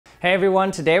Hey everyone,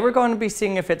 today we're going to be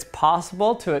seeing if it's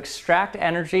possible to extract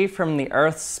energy from the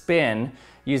Earth's spin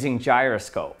using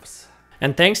gyroscopes.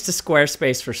 And thanks to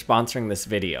Squarespace for sponsoring this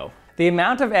video. The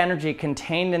amount of energy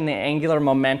contained in the angular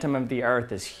momentum of the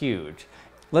Earth is huge.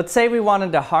 Let's say we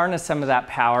wanted to harness some of that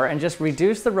power and just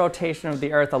reduce the rotation of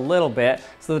the Earth a little bit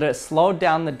so that it slowed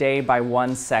down the day by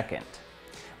 1 second.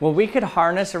 Well, we could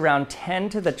harness around 10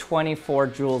 to the 24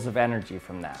 joules of energy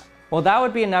from that. Well, that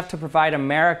would be enough to provide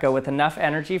America with enough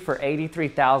energy for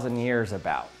 83,000 years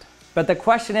about. But the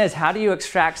question is, how do you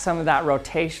extract some of that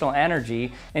rotational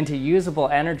energy into usable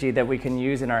energy that we can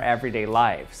use in our everyday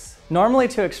lives? Normally,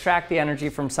 to extract the energy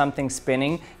from something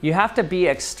spinning, you have to be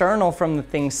external from the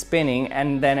thing spinning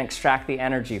and then extract the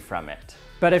energy from it.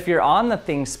 But if you're on the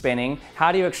thing spinning,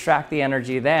 how do you extract the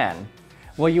energy then?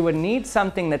 Well, you would need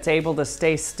something that's able to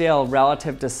stay still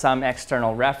relative to some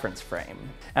external reference frame.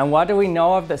 And what do we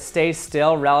know of that stays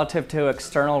still relative to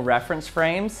external reference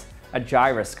frames? A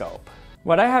gyroscope.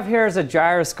 What I have here is a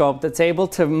gyroscope that's able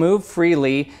to move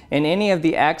freely in any of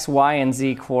the X, Y, and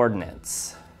Z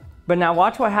coordinates. But now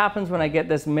watch what happens when I get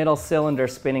this middle cylinder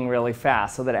spinning really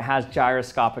fast so that it has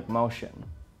gyroscopic motion.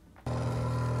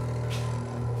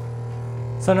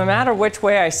 So no matter which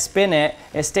way I spin it,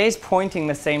 it stays pointing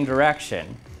the same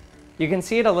direction. You can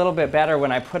see it a little bit better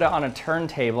when I put it on a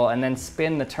turntable and then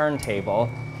spin the turntable.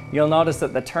 You'll notice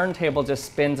that the turntable just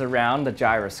spins around the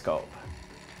gyroscope.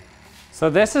 So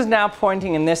this is now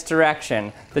pointing in this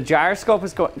direction. The gyroscope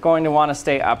is going to want to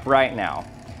stay upright now.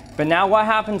 But now what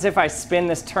happens if I spin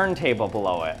this turntable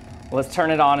below it? Let's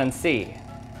turn it on and see.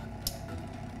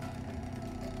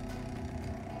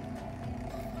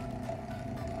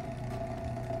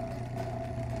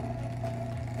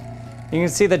 You can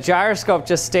see the gyroscope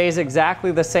just stays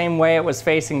exactly the same way it was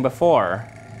facing before.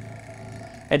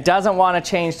 It doesn't want to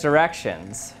change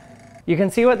directions. You can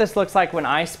see what this looks like when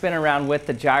I spin around with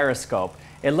the gyroscope.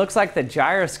 It looks like the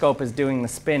gyroscope is doing the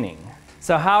spinning.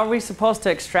 So how are we supposed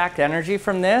to extract energy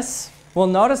from this? Well,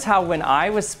 notice how when I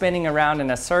was spinning around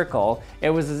in a circle, it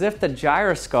was as if the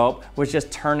gyroscope was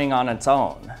just turning on its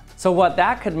own. So what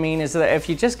that could mean is that if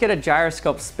you just get a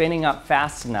gyroscope spinning up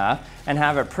fast enough and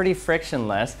have it pretty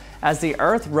frictionless, as the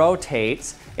Earth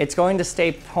rotates, it's going to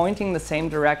stay pointing the same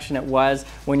direction it was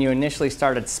when you initially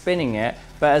started spinning it,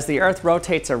 but as the Earth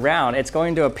rotates around, it's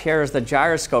going to appear as the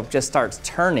gyroscope just starts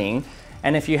turning.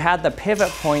 And if you had the pivot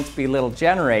points be little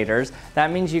generators,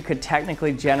 that means you could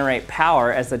technically generate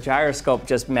power as the gyroscope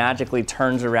just magically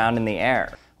turns around in the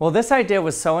air. Well, this idea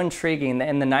was so intriguing that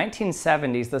in the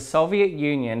 1970s, the Soviet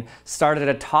Union started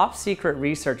a top secret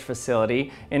research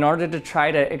facility in order to try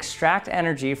to extract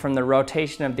energy from the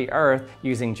rotation of the Earth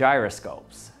using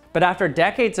gyroscopes. But after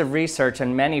decades of research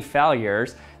and many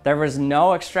failures, there was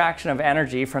no extraction of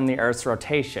energy from the Earth's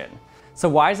rotation. So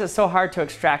why is it so hard to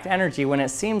extract energy when it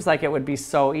seems like it would be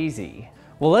so easy?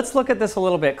 Well, let's look at this a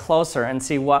little bit closer and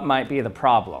see what might be the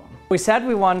problem. We said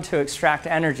we wanted to extract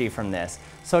energy from this.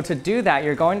 So to do that,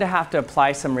 you're going to have to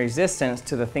apply some resistance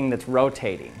to the thing that's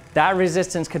rotating. That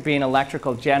resistance could be an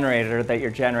electrical generator that you're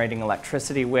generating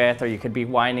electricity with, or you could be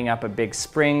winding up a big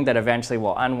spring that eventually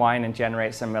will unwind and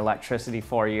generate some electricity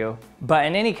for you. But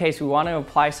in any case, we want to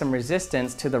apply some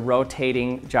resistance to the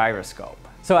rotating gyroscope.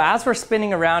 So as we're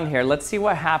spinning around here, let's see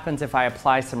what happens if I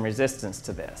apply some resistance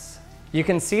to this. You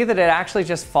can see that it actually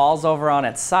just falls over on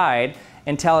its side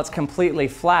until it's completely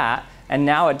flat, and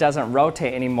now it doesn't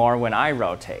rotate anymore when I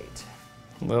rotate.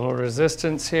 Little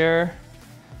resistance here,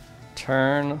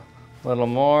 turn, a little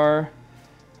more,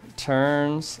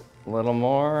 turns, a little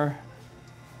more.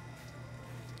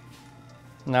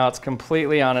 Now it's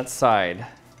completely on its side.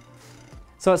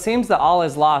 So it seems that all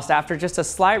is lost. After just a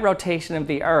slight rotation of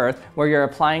the Earth where you're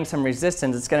applying some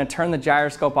resistance, it's going to turn the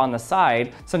gyroscope on the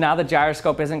side, so now the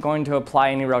gyroscope isn't going to apply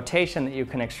any rotation that you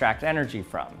can extract energy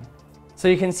from. So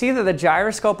you can see that the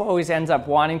gyroscope always ends up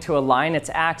wanting to align its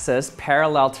axis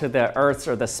parallel to the Earth's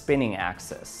or the spinning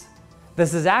axis.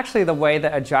 This is actually the way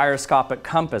that a gyroscopic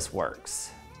compass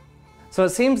works. So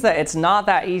it seems that it's not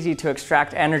that easy to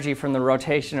extract energy from the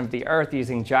rotation of the Earth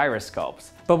using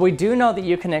gyroscopes. But we do know that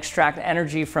you can extract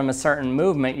energy from a certain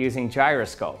movement using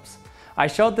gyroscopes. I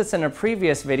showed this in a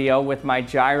previous video with my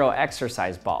gyro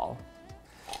exercise ball.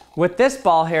 With this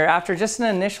ball here, after just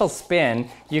an initial spin,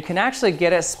 you can actually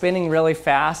get it spinning really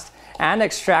fast and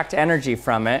extract energy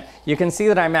from it. You can see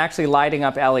that I'm actually lighting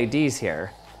up LEDs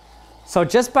here. So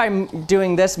just by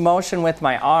doing this motion with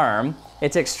my arm,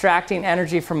 it's extracting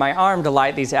energy from my arm to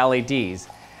light these LEDs.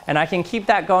 And I can keep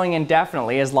that going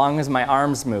indefinitely as long as my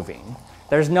arm's moving.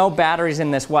 There's no batteries in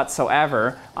this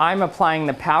whatsoever. I'm applying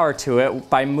the power to it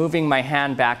by moving my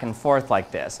hand back and forth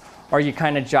like this. Or you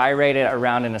kind of gyrate it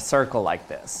around in a circle like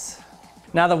this.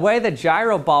 Now the way the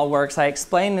gyro ball works, I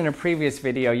explained in a previous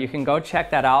video. You can go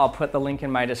check that out. I'll put the link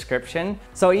in my description.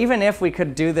 So even if we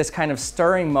could do this kind of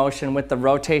stirring motion with the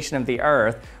rotation of the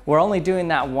Earth, we're only doing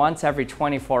that once every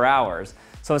 24 hours.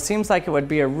 So it seems like it would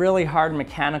be a really hard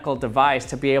mechanical device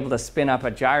to be able to spin up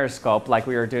a gyroscope like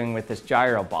we were doing with this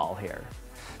gyro ball here.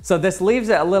 So this leaves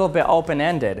it a little bit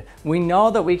open-ended. We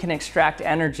know that we can extract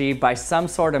energy by some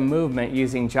sort of movement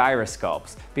using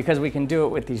gyroscopes because we can do it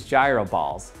with these gyro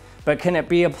balls. But can it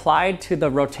be applied to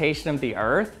the rotation of the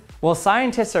Earth? Well,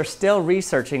 scientists are still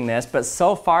researching this, but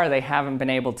so far they haven't been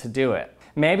able to do it.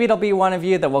 Maybe it'll be one of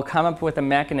you that will come up with a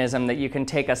mechanism that you can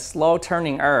take a slow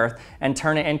turning Earth and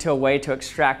turn it into a way to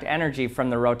extract energy from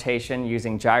the rotation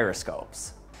using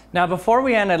gyroscopes. Now before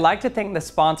we end, I'd like to thank the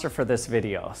sponsor for this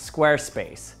video,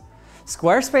 Squarespace.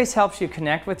 Squarespace helps you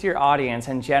connect with your audience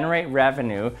and generate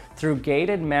revenue through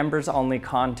gated members-only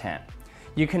content.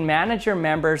 You can manage your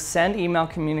members, send email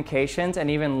communications, and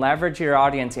even leverage your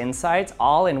audience insights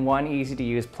all in one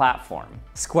easy-to-use platform.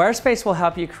 Squarespace will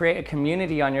help you create a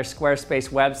community on your Squarespace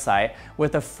website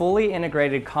with a fully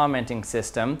integrated commenting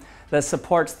system that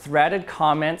supports threaded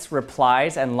comments,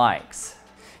 replies, and likes.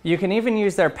 You can even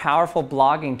use their powerful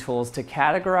blogging tools to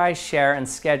categorize, share, and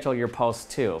schedule your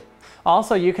posts too.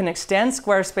 Also, you can extend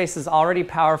Squarespace's already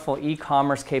powerful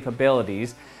e-commerce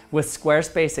capabilities with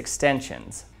Squarespace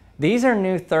extensions. These are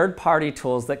new third-party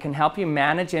tools that can help you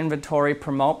manage inventory,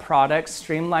 promote products,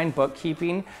 streamline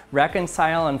bookkeeping,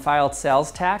 reconcile and file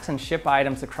sales tax, and ship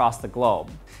items across the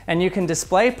globe. And you can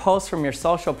display posts from your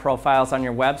social profiles on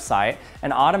your website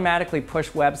and automatically push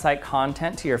website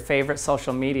content to your favorite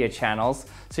social media channels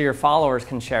so your followers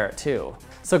can share it too.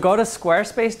 So go to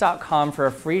squarespace.com for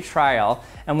a free trial,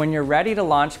 and when you're ready to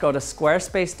launch, go to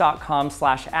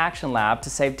squarespace.com/actionlab to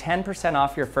save 10%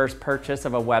 off your first purchase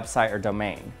of a website or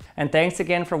domain. And thanks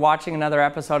again for watching another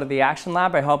episode of the Action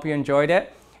Lab. I hope you enjoyed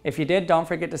it. If you did, don't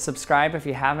forget to subscribe if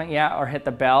you haven't yet, or hit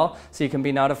the bell so you can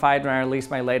be notified when I release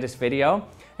my latest video.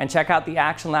 And check out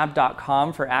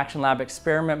theactionlab.com for Action Lab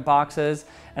experiment boxes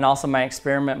and also my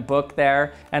experiment book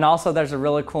there. And also there's a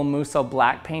really cool Musso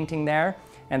black painting there.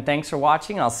 And thanks for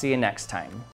watching. I'll see you next time.